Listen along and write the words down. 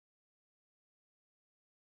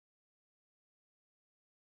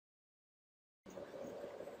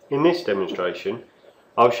In this demonstration,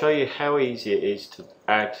 I'll show you how easy it is to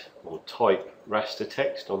add or type raster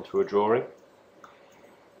text onto a drawing.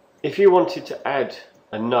 If you wanted to add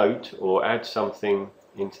a note or add something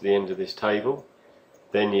into the end of this table,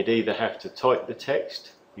 then you'd either have to type the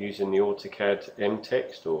text using the AutoCAD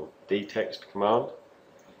mtext or dtext command,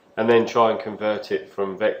 and then try and convert it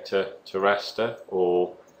from vector to raster,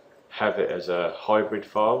 or have it as a hybrid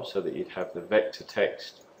file so that you'd have the vector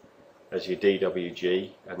text as your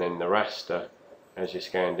DWG and then the raster as your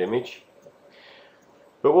scanned image.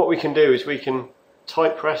 But what we can do is we can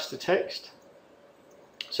type raster text.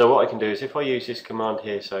 So what I can do is, if I use this command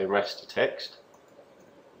here saying raster text,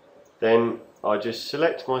 then I just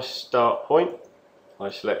select my start point, I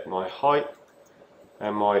select my height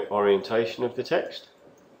and my orientation of the text.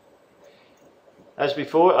 As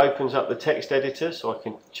before, it opens up the text editor, so I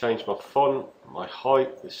can change my font, my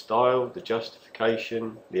height, the style, the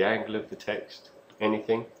justification, the angle of the text,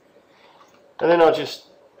 anything. And then I'll just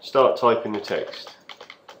start typing the text.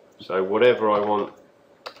 So whatever I want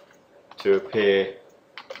to appear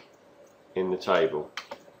in the table.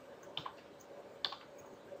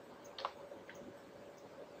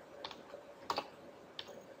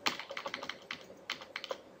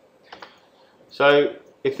 So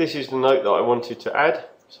if this is the note that I wanted to add,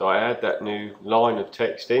 so I add that new line of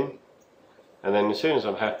text in, and then as soon as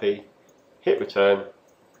I'm happy, hit return,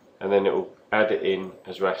 and then it will add it in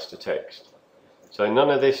as raster text. So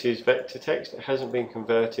none of this is vector text, it hasn't been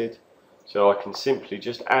converted, so I can simply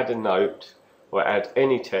just add a note or add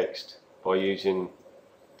any text by using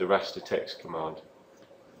the raster text command.